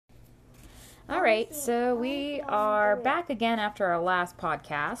All right, so we are back again after our last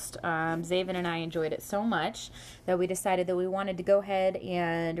podcast. Zaven and I enjoyed it so much that we decided that we wanted to go ahead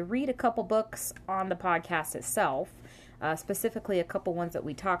and read a couple books on the podcast itself, specifically a couple ones that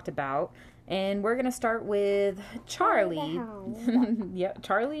we talked about. And we're going to start with Charlie. Yep,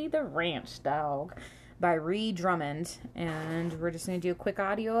 Charlie the Ranch Dog by Ree Drummond. And we're just going to do a quick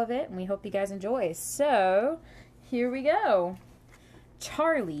audio of it, and we hope you guys enjoy. So, here we go.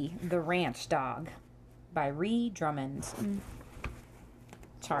 Charlie the Ranch Dog by Ree Drummond.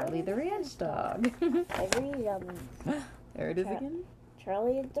 Charlie the Ranch Dog. By Ree Drummond. There it is again.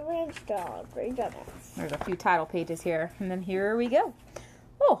 Charlie the Ranch Dog, Ree Drummond. There's a few title pages here, and then here we go.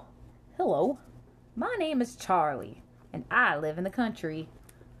 Oh, hello. My name is Charlie, and I live in the country.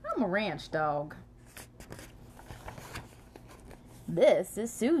 I'm a ranch dog. This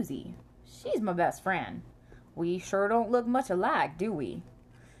is Susie. She's my best friend. We sure don't look much alike, do we?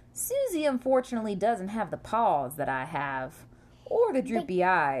 Susie unfortunately doesn't have the paws that I have, or the droopy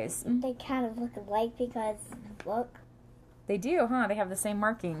eyes. They kind of look alike because, look. They do, huh? They have the same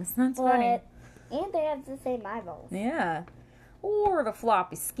markings. That's funny. And they have the same eyeballs. Yeah. Or the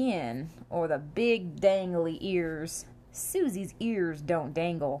floppy skin, or the big dangly ears. Susie's ears don't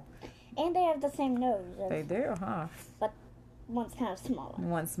dangle. And they have the same nose. They do, huh? But one's kind of smaller.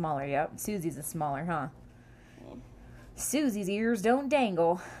 One's smaller, yep. Susie's is smaller, huh? Susie's ears don't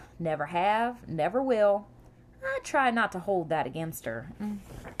dangle. Never have, never will. I try not to hold that against her.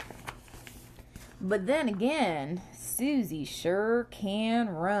 But then again, Susie sure can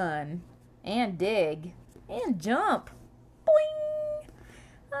run, and dig, and jump. Boing!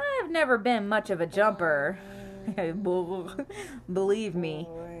 I've never been much of a jumper. Believe me,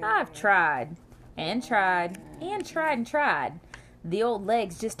 I've tried, and tried, and tried, and tried. The old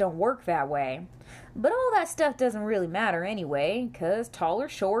legs just don't work that way. But all that stuff doesn't really matter anyway, 'cause tall or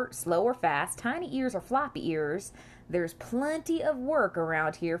short, slow or fast, tiny ears or floppy ears, there's plenty of work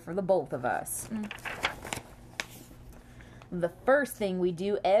around here for the both of us. The first thing we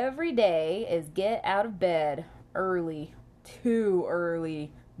do every day is get out of bed early, too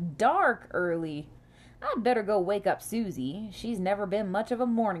early, dark early. I'd better go wake up Susie. She's never been much of a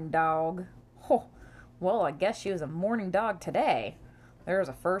morning dog. Oh, well, I guess she was a morning dog today. There's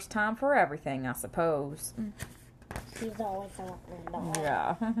a first time for everything, I suppose. She's always a morning dog.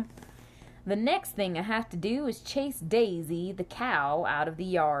 Yeah. The next thing I have to do is chase Daisy, the cow, out of the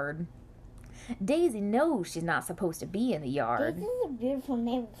yard. Daisy knows she's not supposed to be in the yard. This is a beautiful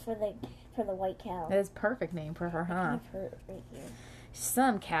name for the white cow. That's a perfect name for her, huh? I have her right here.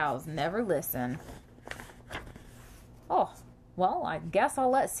 Some cows never listen. Oh, well, I guess I'll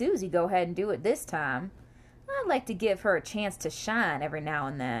let Susie go ahead and do it this time. I'd like to give her a chance to shine every now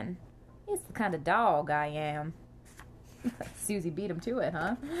and then. It's the kind of dog I am. Susie beat him to it,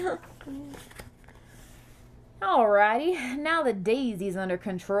 huh? Alrighty, now that Daisy's under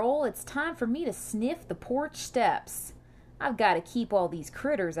control, it's time for me to sniff the porch steps. I've got to keep all these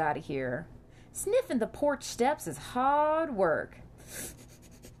critters out of here. Sniffing the porch steps is hard work.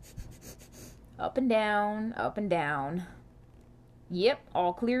 Up and down, up and down. Yep,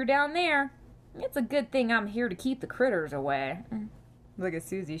 all clear down there. It's a good thing I'm here to keep the critters away. Look at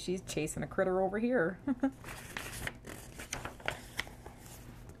Susie, she's chasing a critter over here.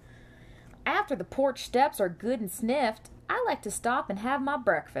 After the porch steps are good and sniffed, I like to stop and have my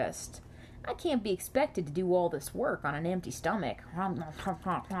breakfast. I can't be expected to do all this work on an empty stomach.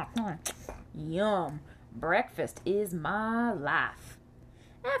 Yum. Breakfast is my life.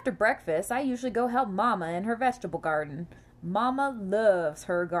 After breakfast, I usually go help Mama in her vegetable garden. Mama loves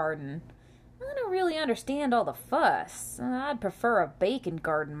her garden. I don't really understand all the fuss. I'd prefer a bacon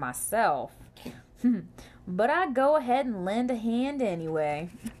garden myself. But I go ahead and lend a hand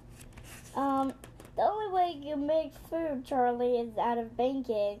anyway. The only way you make food, Charlie, is out of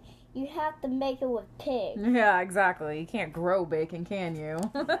bacon. You have to make it with pigs. Yeah, exactly. You can't grow bacon, can you?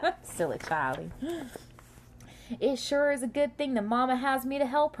 Silly Charlie. It sure is a good thing that Mama has me to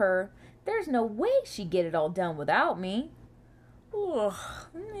help her. There's no way she'd get it all done without me. Ugh,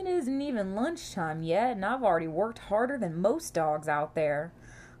 it isn't even lunchtime yet, and I've already worked harder than most dogs out there.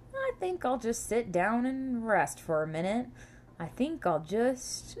 I think I'll just sit down and rest for a minute. I think I'll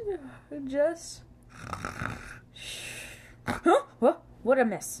just... Huh? What'd I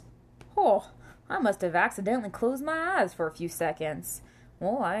miss? Oh, I must have accidentally closed my eyes for a few seconds.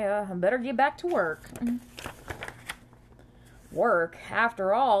 Well, I better get back to work. Work,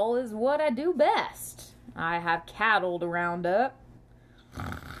 after all, is what I do best. I have cattle to round up.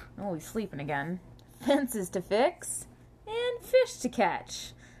 Oh, he's sleeping again. Fences to fix. And fish to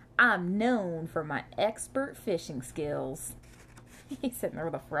catch. I'm known for my expert fishing skills. He's sitting there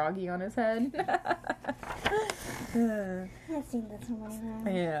with a froggy on his head. I've seen that so many times.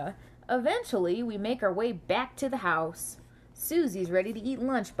 Yeah. Eventually, we make our way back to the house. Susie's ready to eat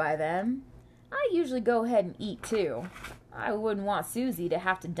lunch by then. I usually go ahead and eat too. I wouldn't want Susie to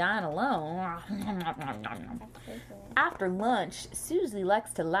have to dine alone. After lunch, Susie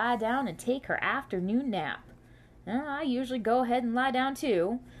likes to lie down and take her afternoon nap. I usually go ahead and lie down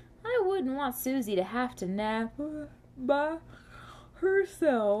too. I wouldn't want Susie to have to nap by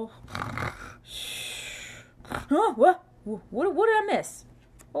herself. Huh? What did I miss?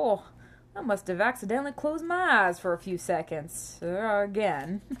 Oh, I must have accidentally closed my eyes for a few seconds.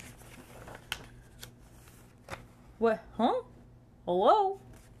 Again. What? Huh? Hello?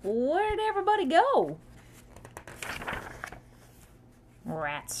 Where did everybody go?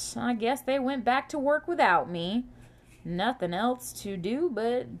 Rats. I guess they went back to work without me. Nothing else to do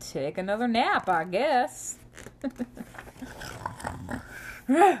but take another nap, I guess.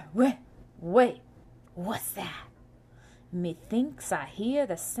 Wait, what's that? Methinks I hear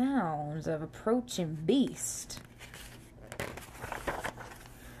the sounds of approaching beast.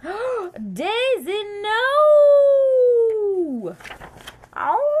 Daisy, no!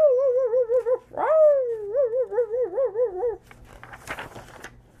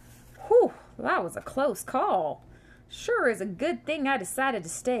 Whew, that was a close call. Sure is a good thing I decided to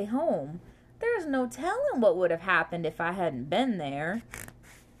stay home. There's no telling what would have happened if I hadn't been there.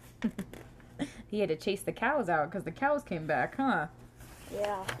 He had to chase the cows out because the cows came back, huh?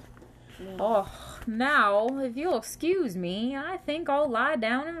 Yeah. Oh, now, if you'll excuse me, I think I'll lie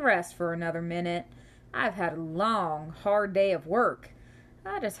down and rest for another minute. I've had a long, hard day of work.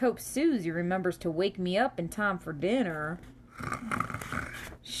 I just hope Susie remembers to wake me up in time for dinner.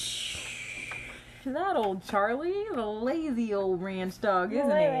 Shh. That old Charlie, the lazy old ranch dog, isn't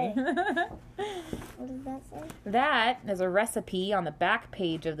Wait. he? What does that say? That is a recipe on the back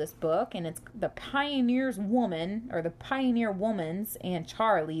page of this book, and it's the Pioneer Woman's and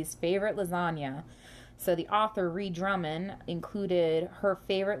Charlie's favorite lasagna. So the author, Ree Drummond, included her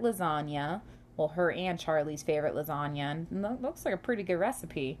favorite lasagna, well, her and Charlie's favorite lasagna, and it looks like a pretty good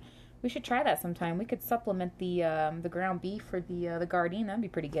recipe. We should try that sometime. We could supplement the ground beef for the Gardein. That'd be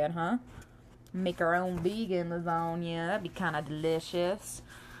pretty good, huh? Make our own vegan lasagna. That'd be kind of delicious.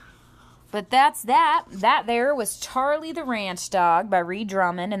 But that's that. That there was Charlie the Ranch Dog by Ree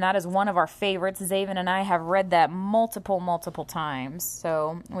Drummond, and that is one of our favorites. Zaven and I have read that multiple times.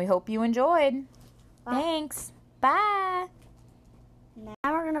 So we hope you enjoyed. Bye. Thanks. Bye. Now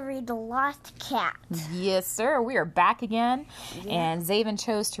we're going to read The Lost Cat. Yes, sir. We are back again. Yeah. And Zaven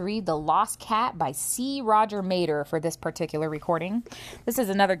chose to read The Lost Cat by C. Roger Mader for this particular recording. This is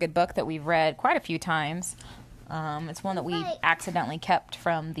another good book that we've read quite a few times. It's one that we accidentally kept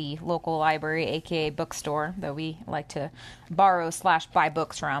from the local library, aka bookstore, that we like to borrow/buy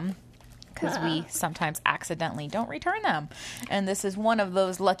books from, because we sometimes accidentally don't return them. And this is one of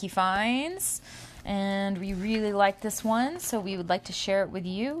those lucky finds, and we really like this one, so we would like to share it with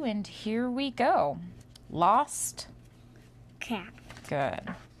you, and here we go. Lost Cat.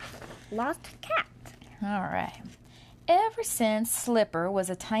 Good. Lost Cat. All right. Ever since Slipper was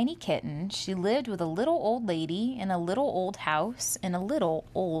a tiny kitten, she lived with a little old lady in a little old house in a little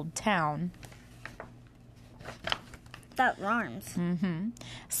old town. That rhymes.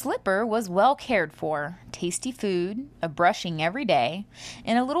 Slipper was well cared for, tasty food, a brushing every day,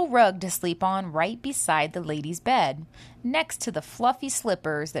 and a little rug to sleep on right beside the lady's bed, next to the fluffy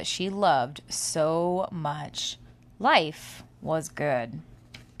slippers that she loved so much. Life was good.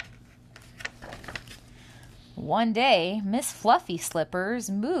 One day, Miss Fluffy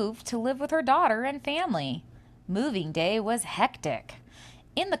Slippers moved to live with her daughter and family. Moving day was hectic.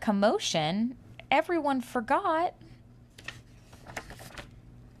 In the commotion, everyone forgot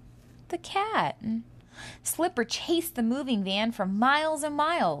the cat. Slipper chased the moving van for miles and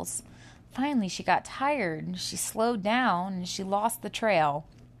miles. Finally, she got tired. She slowed down and she lost the trail.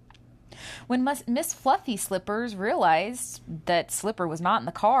 When Miss Fluffy Slippers realized that Slipper was not in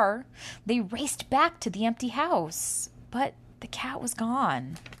the car, they raced back to the empty house. But the cat was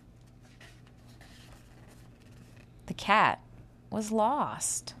gone. The cat was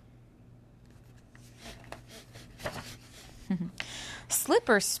lost.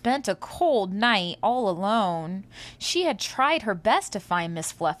 Slipper spent a cold night all alone. She had tried her best to find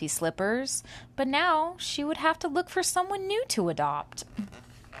Miss Fluffy Slippers, but now she would have to look for someone new to adopt.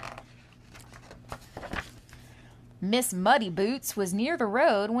 Miss Muddy Boots was near the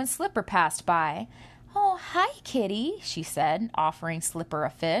road when Slipper passed by. "Oh, hi, kitty," she said, offering Slipper a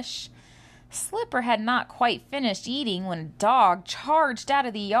fish. Slipper had not quite finished eating when a dog charged out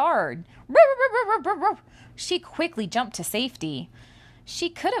of the yard. She quickly jumped to safety. She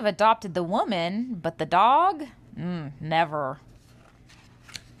could have adopted the woman, but the dog? Never.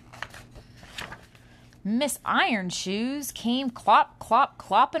 Miss Iron Shoes came clop, clop,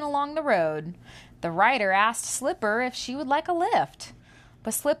 clopping along the road. The rider asked Slipper if she would like a lift.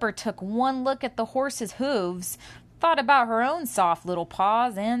 But Slipper took one look at the horse's hooves, thought about her own soft little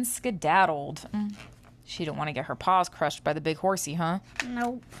paws, and skedaddled. She didn't want to get her paws crushed by the big horsey, huh?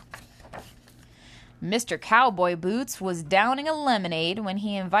 Nope. Mr. Cowboy Boots was downing a lemonade when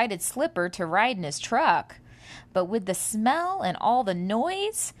he invited Slipper to ride in his truck. But with the smell and all the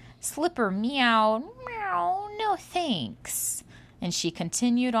noise, Slipper meowed, "Meow, no thanks." And she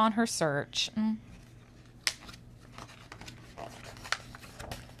continued on her search.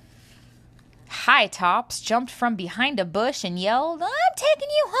 High Tops jumped from behind a bush and yelled, "I'm taking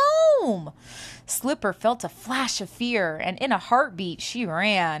you home!" Slipper felt a flash of fear, and in a heartbeat, she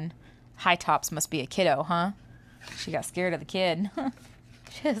ran. High Tops must be a kiddo, huh? She got scared of the kid.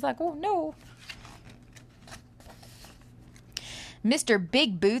 She was like, oh no. Mr.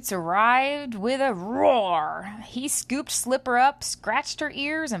 Big Boots arrived with a roar. He scooped Slipper up, scratched her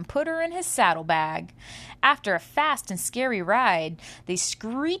ears, and put her in his saddlebag. After a fast and scary ride, they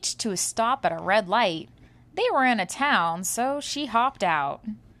screeched to a stop at a red light. They were in a town, so she hopped out.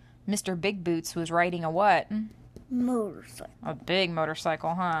 Mr. Big Boots was riding a what? Motorcycle. A big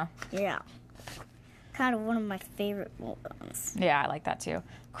motorcycle, huh? Yeah. Kind of one of my favorite ones. Yeah, I like that too.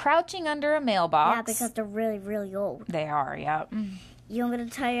 Crouching under a mailbox. Yeah, because they're really, really old. They are, yeah. You want me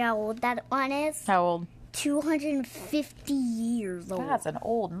to tell you how old that one is? How old? 250 years old. That's an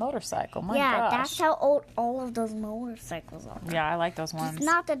old motorcycle. My yeah, gosh. that's how old all of those motorcycles are. Yeah, I like those ones. Just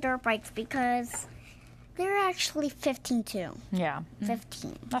not the dirt bikes because they're actually 15 too. Yeah.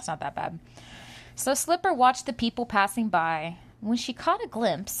 15. That's not that bad. So Slipper watched the people passing by. When she caught a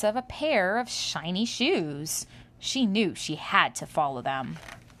glimpse of a pair of shiny shoes, she knew she had to follow them.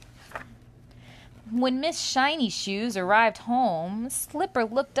 When Miss Shiny Shoes arrived home, Slipper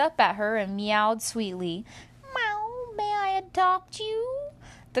looked up at her and meowed sweetly. "Meow, may I adopt you?"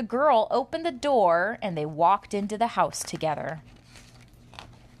 The girl opened the door and they walked into the house together.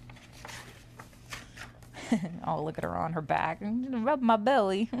 Oh, look at her on her back. Rub my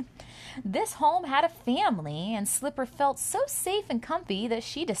belly. This home had a family, and Slipper felt so safe and comfy that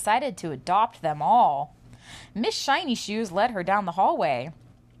she decided to adopt them all. Miss Shiny Shoes led her down the hallway.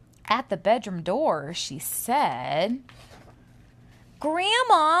 At the bedroom door, she said,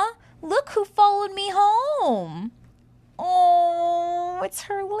 "Grandma, look who followed me home." Oh, it's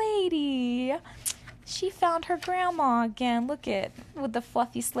her lady. She found her grandma again. Look at, with the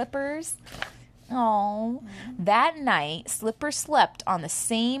fluffy slippers. Oh, that night, Slipper slept on the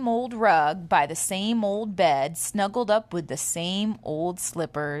same old rug by the same old bed, snuggled up with the same old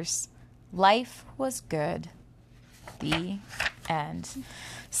slippers. Life was good. The end.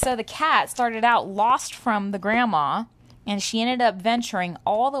 So the cat started out lost from the grandma, and she ended up venturing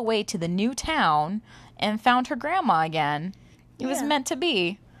all the way to the new town and found her grandma again. It was meant to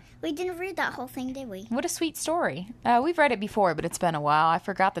be. We didn't read that whole thing, did we? What a sweet story. We've read it before, but it's been a while. I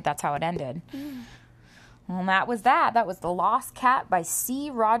forgot that that's how it ended. Well, that was that. That was The Lost Cat by C.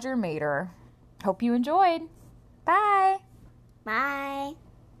 Roger Mader. Hope you enjoyed. Bye. Bye.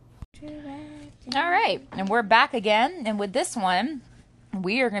 All right. And we're back again. And with this one,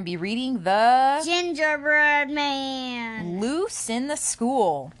 we are going to be reading The Gingerbread Man. Loose in the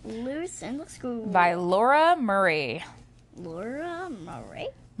School Loose in the School. by Laura Murray. Laura Murray?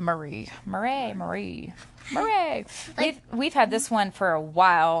 Murray. We've had this one for a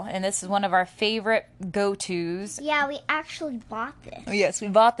while, and this is one of our favorite go-tos. Yeah, we actually bought this. Yes, we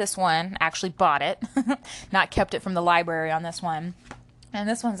bought this one. Actually bought it. Not kept it from the library on this one. And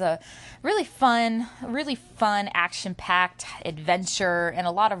this one's a really fun, action-packed adventure, and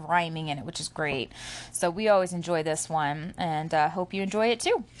a lot of rhyming in it, which is great. So we always enjoy this one, and hope you enjoy it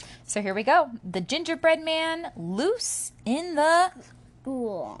too. So here we go. The Gingerbread Man, Loose in the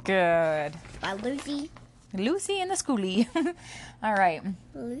School. Good. By Lucy. Lucy in the Schoolie. All right.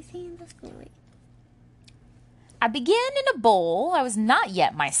 Lucy in the Schoolie. I began in a bowl I was not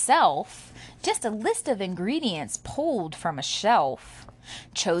yet myself, just a list of ingredients pulled from a shelf,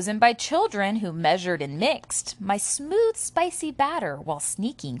 chosen by children who measured and mixed my smooth, spicy batter while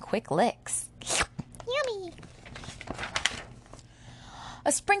sneaking quick licks. Yummy.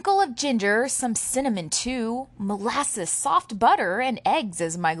 A sprinkle of ginger, some cinnamon too, molasses, soft butter, and eggs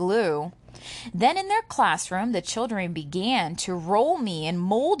as my glue. Then in their classroom the children began to roll me and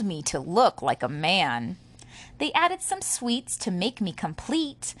mold me to look like a man. They added some sweets to make me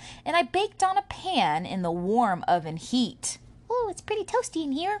complete, and I baked on a pan in the warm oven heat. Oh, it's pretty toasty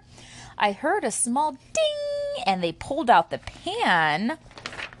in here. I heard a small ding, and they pulled out the pan.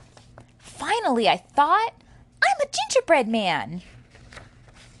 Finally, I thought, I'm a gingerbread man.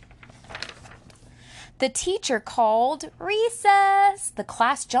 The teacher called recess. The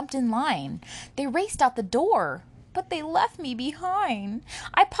class jumped in line. They raced out the door, but they left me behind.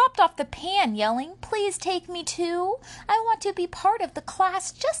 I popped off the pan yelling, please take me too. I want to be part of the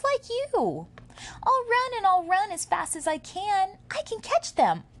class just like you. I'll run as fast as I can. I can catch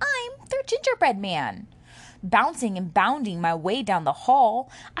them. I'm their gingerbread man. Bouncing and bounding my way down the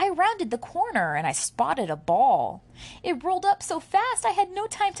hall, I rounded the corner and I spotted a ball. It rolled up so fast I had no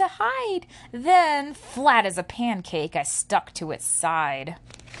time to hide. Then, flat as a pancake, I stuck to its side.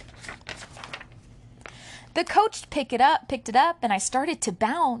 The coach picked it up, and I started to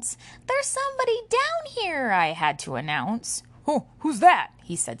bounce. There's somebody down here, I had to announce. Oh, who's that?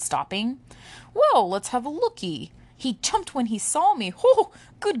 He said, stopping. Well, let's have a looky. He jumped when he saw me. Oh,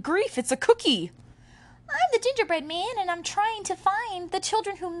 good grief, it's a cookie. I'm the gingerbread man, and I'm trying to find the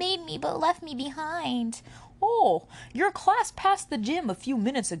children who made me but left me behind. Oh, your class passed the gym a few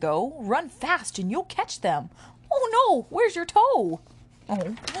minutes ago. Run fast and you'll catch them. Oh no, where's your toe?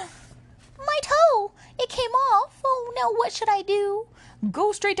 Oh. My toe! It came off. Oh no, what should I do?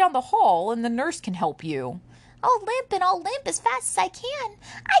 Go straight down the hall and the nurse can help you. I'll limp as fast as I can.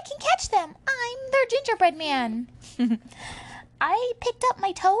 I can catch them. I'm their gingerbread man. I picked up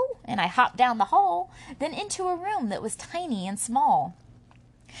my toe and I hopped down the hall, then into a room that was tiny and small.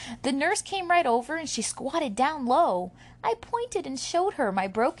 The nurse came right over and she squatted down low. I pointed and showed her my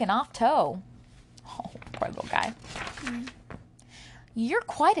broken off toe. Oh, poor little guy. You're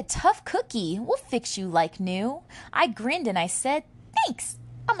quite a tough cookie. We'll fix you like new. I grinned and I said, thanks.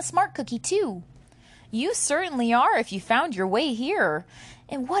 I'm a smart cookie too. You certainly are if you found your way here.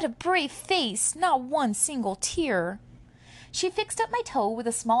 And what a brave face, not one single tear. She fixed up my toe with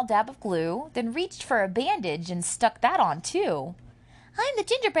a small dab of glue, then reached for a bandage and stuck that on too. I'm the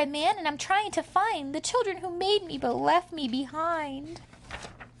gingerbread man and I'm trying to find the children who made me but left me behind.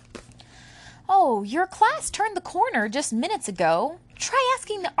 Oh, your class turned the corner just minutes ago. Try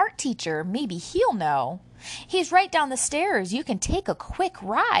asking the art teacher, maybe he'll know. He's right down the stairs. You can take a quick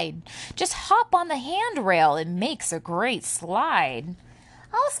ride. Just hop on the handrail. It makes a great slide.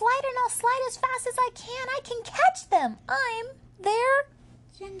 I'll slide as fast as I can. I can catch them. I'm their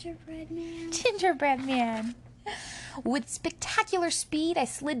Gingerbread man. gingerbread man. With spectacular speed, I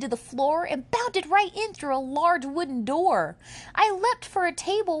slid to the floor and bounded right in through a large wooden door. I leapt for a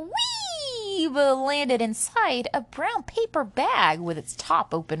table, whee, but landed inside a brown paper bag with its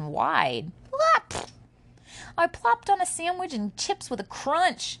top open wide. Whop! I plopped on a sandwich and chips with a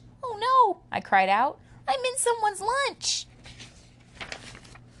crunch. Oh no, I cried out. I'm in someone's lunch.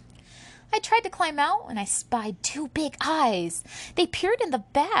 I tried to climb out and I spied two big eyes. They peered in the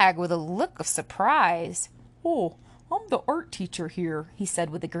bag with a look of surprise. Oh, I'm the art teacher here, he said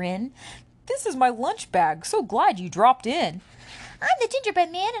with a grin. This is my lunch bag. So glad you dropped in. I'm the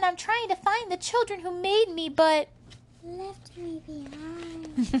gingerbread man and I'm trying to find the children who made me but Left me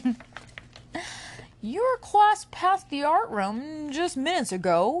behind. Your class passed the art room just minutes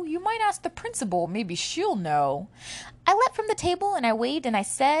ago. You might ask the principal. Maybe she'll know. I leapt from the table and I waved and I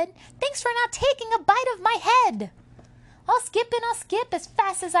said, thanks for not taking a bite of my head. I'll skip as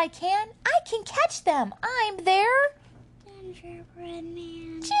fast as I can. I can catch them. I'm their Gingerbread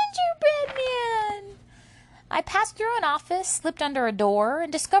man. gingerbread man. I passed through an office, slipped under a door,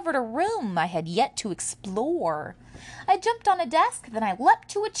 and discovered a room I had yet to explore. I jumped on a desk, then I leapt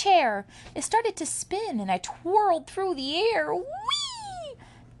to a chair. It started to spin, and I twirled through the air. Whee!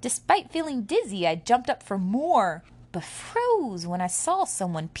 Despite feeling dizzy, I jumped up for more, but froze when I saw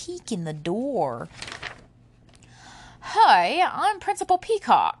someone peek in the door. Hi, I'm Principal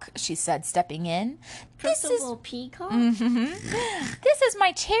Peacock, she said, stepping in. Principal Peacock? This is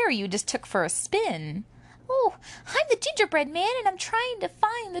my chair you just took for a spin. Oh, I'm the gingerbread man, and I'm trying to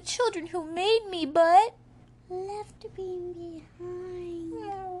find the children who made me, but Left me behind.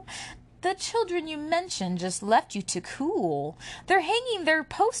 the children you mentioned just left you to cool. They're hanging their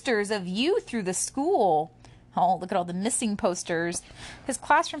posters of you through the school. Oh, look at all the missing posters. His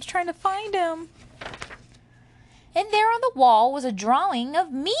classroom's trying to find him. And there on the wall was a drawing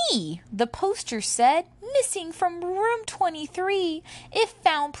of me. The poster said, missing from room 23. If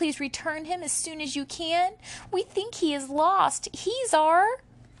found, please return him as soon as you can. We think he is lost. He's our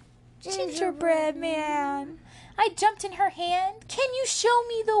gingerbread man. I jumped in her hand. Can you show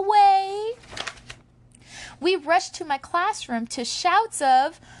me the way? We rushed to my classroom to shouts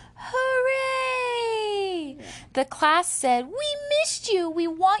of hooray! The class said, "We missed you. We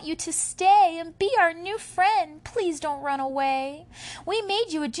want you to stay and be our new friend. Please don't run away. We made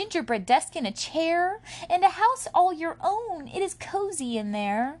you a gingerbread desk and a chair and a house all your own. It is cozy in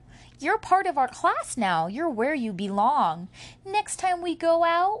there. You're part of our class now. You're where you belong. Next time we go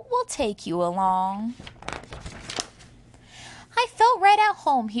out, we'll take you along." I felt right at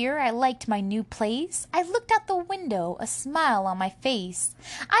home here. I liked my new place. I looked out the window, a smile on my face.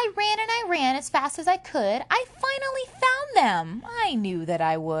 I ran as fast as I could. I finally found them. I knew that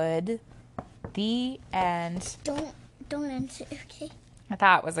I would. The end. Don't answer, okay? I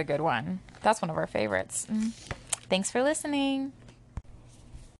thought it was a good one. That's one of our favorites. Thanks for listening.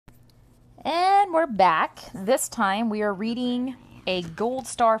 And we're back. This time we are reading A Gold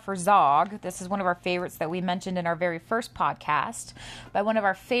Star for Zog. This is one of our favorites that we mentioned in our very first podcast by one of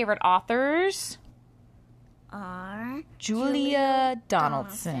our favorite authors, Julia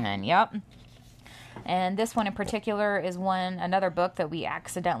Donaldson. Yep. And this one in particular is another book that we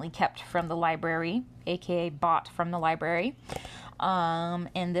accidentally kept from the library, aka bought from the library.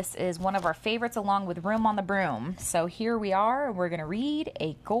 And this is one of our favorites along with Room on the Broom. So here we are. We're going to read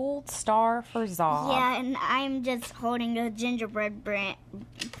A Gold Star for Zog. Yeah, and I'm just holding a gingerbread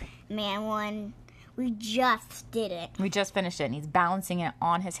man one. We just did it. We just finished it, and he's balancing it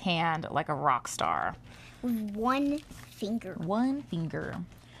on his hand like a rock star. With one finger. One finger.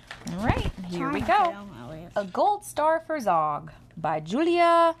 All right, here we go. A Gold Star for Zog by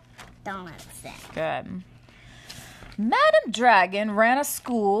Julia Donaldson. Good. Madam Dragon ran a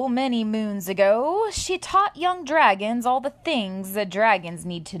school many moons ago. She taught young dragons all the things that dragons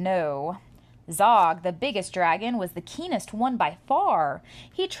need to know. Zog, the biggest dragon, was the keenest one by far.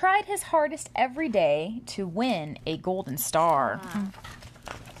 He tried his hardest every day to win a golden star.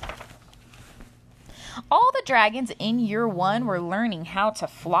 All the dragons in year 1 were learning how to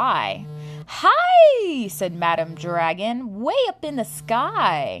fly. "Hi," said Madam Dragon, "way up in the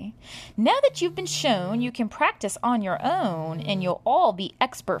sky. Now that you've been shown, you can practice on your own, and you'll all be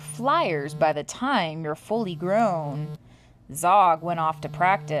expert flyers by the time you're fully grown." Zog went off to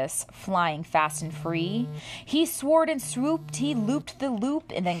practice, flying fast and free. He soared and swooped, he looped the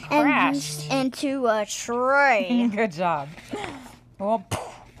loop, and then crashed into a tree. Good job.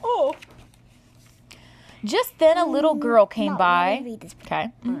 Oh. Just then a little girl came by. Let me read this.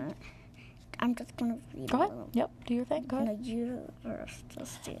 Okay. I'm just going to read Go a ahead. little. Yep, do your thing. Go ahead. No, you first.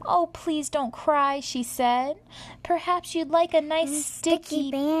 Just do it. "Oh, please don't cry," she said. "Perhaps you'd like a nice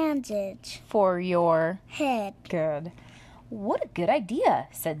sticky bandage for your head." Good. "What a good idea,"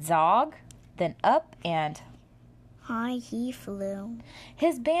 said Zog. Then up and high he flew.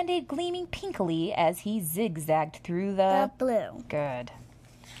 His band-aid gleaming pinkly as he zigzagged through the blue. Good.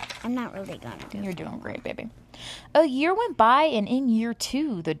 I'm not really gonna do it. You're doing great, baby. A year went by, and in year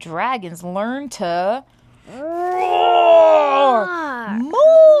 2, the dragons learned to roar.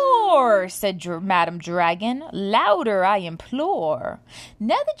 "More," said Madam Dragon. "Louder, I implore.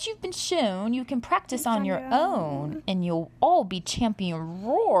 Now that you've been shown, you can practice on your own, and you'll all be champion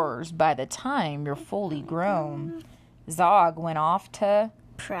roars by the time you're fully grown." Zog went off to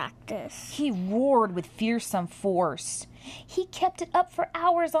practice. He roared with fearsome force. He kept it up for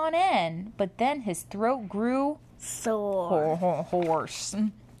hours on end, but then his throat grew sore. Hoarse.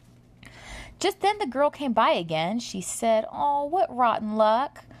 Just then the girl came by again. She said, "Oh, what rotten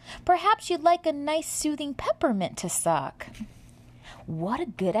luck. Perhaps you'd like a nice soothing peppermint to suck." "What a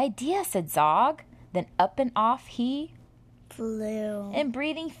good idea," said Zog. Then up and off he flew. And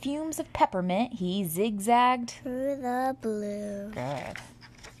breathing fumes of peppermint, he zigzagged through the blue. Good.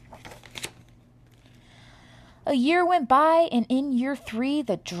 A year went by, and in year 3,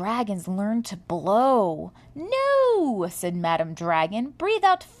 the dragons learned to blow. "No," said Madam Dragon, "breathe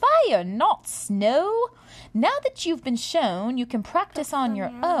out fire, not snow. Now that you've been shown, you can practice on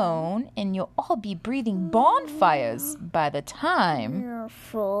your own, and you'll all be breathing bonfires by the time you're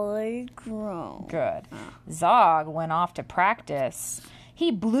fully grown." Good. Zog went off to practice.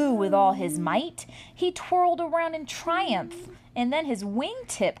 He blew with all his might. He twirled around in triumph, and then his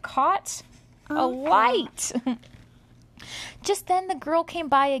wingtip caught a light. Just then the girl came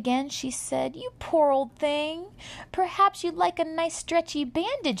by again. She said, "You poor old thing. Perhaps you'd like a nice stretchy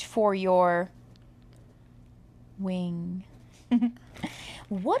bandage for your wing."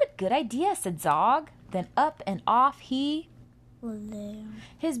 "What a good idea," said Zog. Then up and off he flew.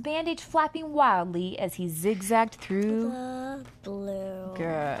 His bandage flapping wildly as he zigzagged through the blue.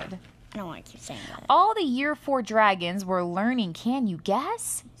 Good. I don't want to keep saying that. All the year 4 dragons were learning, can you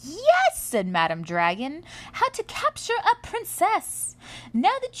guess? "Yes," said Madam Dragon, "how to capture a princess.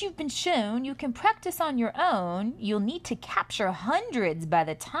 Now that you've been shown, you can practice on your own. You'll need to capture hundreds by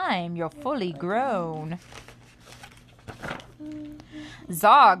the time you're fully grown."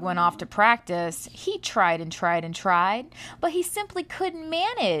 Zog went off to practice. He tried and tried and tried, but he simply couldn't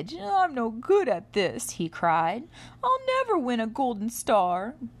manage. "I'm no good at this," he cried. "I'll never win a golden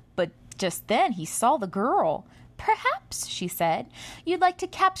star." But just then he saw the girl. "Perhaps," she said, "you'd like to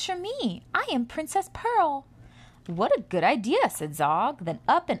capture me. I am Princess Pearl." "What a good idea," said Zog. Then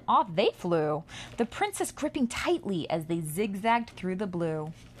up and off they flew, the princess gripping tightly as they zigzagged through the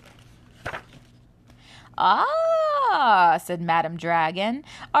blue. "Ah," said Madame Dragon,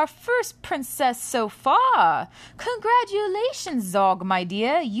 "our first princess so far. Congratulations, Zog, my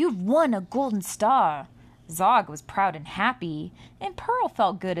dear. You've won a golden star." Zog was proud and happy, and Pearl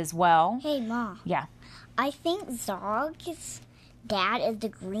felt good as well. Hey, Ma. Yeah. I think Zog's dad is the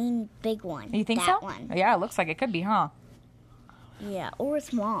green big one. You think that so? One. Yeah, it looks like it could be, huh? Yeah, or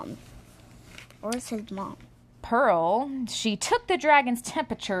his mom. Or it's his mom. Pearl, she took the dragon's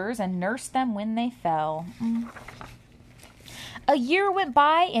temperatures and nursed them when they fell. A year went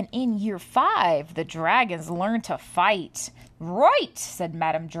by, and in year 5, the dragons learned to fight. "Right," said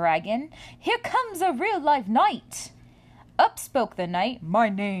Madame Dragon. "Here comes a real-life knight." Up spoke the knight. "My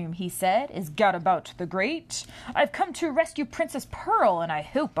name," he said, "is Gadabout the Great. I've come to rescue Princess Pearl, and I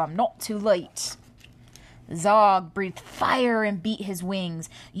hope I'm not too late." Zog breathed fire and beat his wings.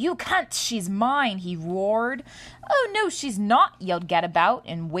 "You can't, she's mine," he roared. "Oh, no, she's not," yelled Gadabout,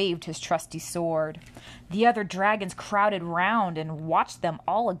 and waved his trusty sword. The other dragons crowded round and watched them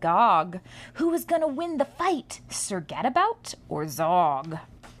all agog. Who was going to win the fight, Sir Gadabout or Zog?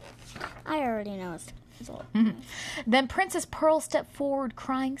 I already know it's Zog. Then Princess Pearl stepped forward,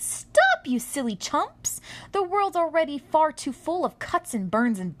 crying, "Stop, you silly chumps! The world's already far too full of cuts and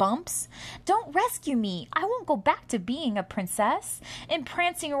burns and bumps. Don't rescue me. I won't go back to being a princess and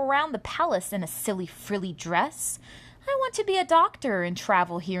prancing around the palace in a silly frilly dress. I want to be a doctor and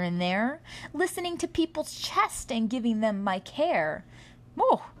travel here and there, listening to people's chests and giving them my care."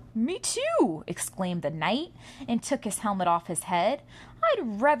 "Oh, me too!" exclaimed the knight, and took his helmet off his head.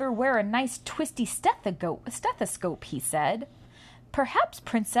 "I'd rather wear a nice twisty stethoscope," he said. "Perhaps,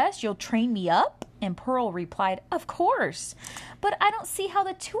 princess, you'll train me up?" And Pearl replied, "Of course, but I don't see how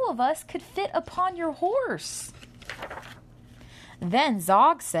the two of us could fit upon your horse." Then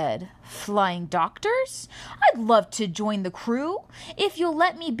Zog said, "Flying doctors? I'd love to join the crew. If you'll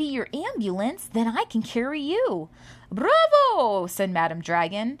let me be your ambulance, then I can carry you." "Bravo!" said Madame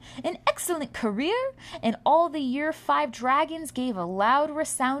Dragon. "An excellent career!" And all the year 5 dragons gave a loud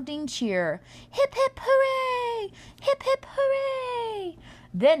resounding cheer. "Hip, hip, hooray! Hip, hip, hooray!"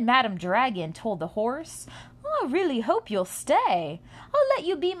 Then Madame Dragon told the horse, "I really hope you'll stay. I'll let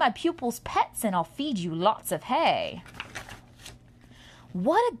you be my pupils' pets, and I'll feed you lots of hay."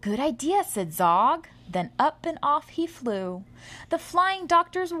 "What a good idea," said Zog. Then up and off he flew, the flying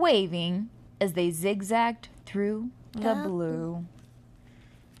doctors waving as they zigzagged through the blue.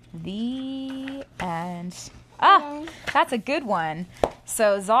 The end. That's a good one.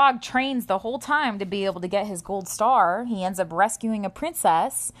 So Zog trains the whole time to be able to get his gold star. He ends up rescuing a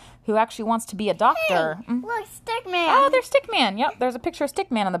princess who actually wants to be a doctor. Hey, look, Stickman. Oh, there's Stickman. Yep, there's a picture of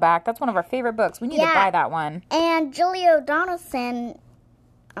Stickman on the back. That's one of our favorite books. We need to buy that one. And Julia Donaldson,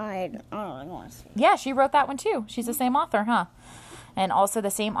 I don't really want to see. Yeah, she wrote that one too. She's the same author, huh? And also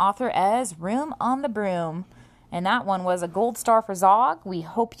the same author as Room on the Broom. And that one was a gold star for Zog. We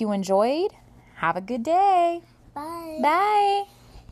hope you enjoyed. Have a good day. Bye. Bye.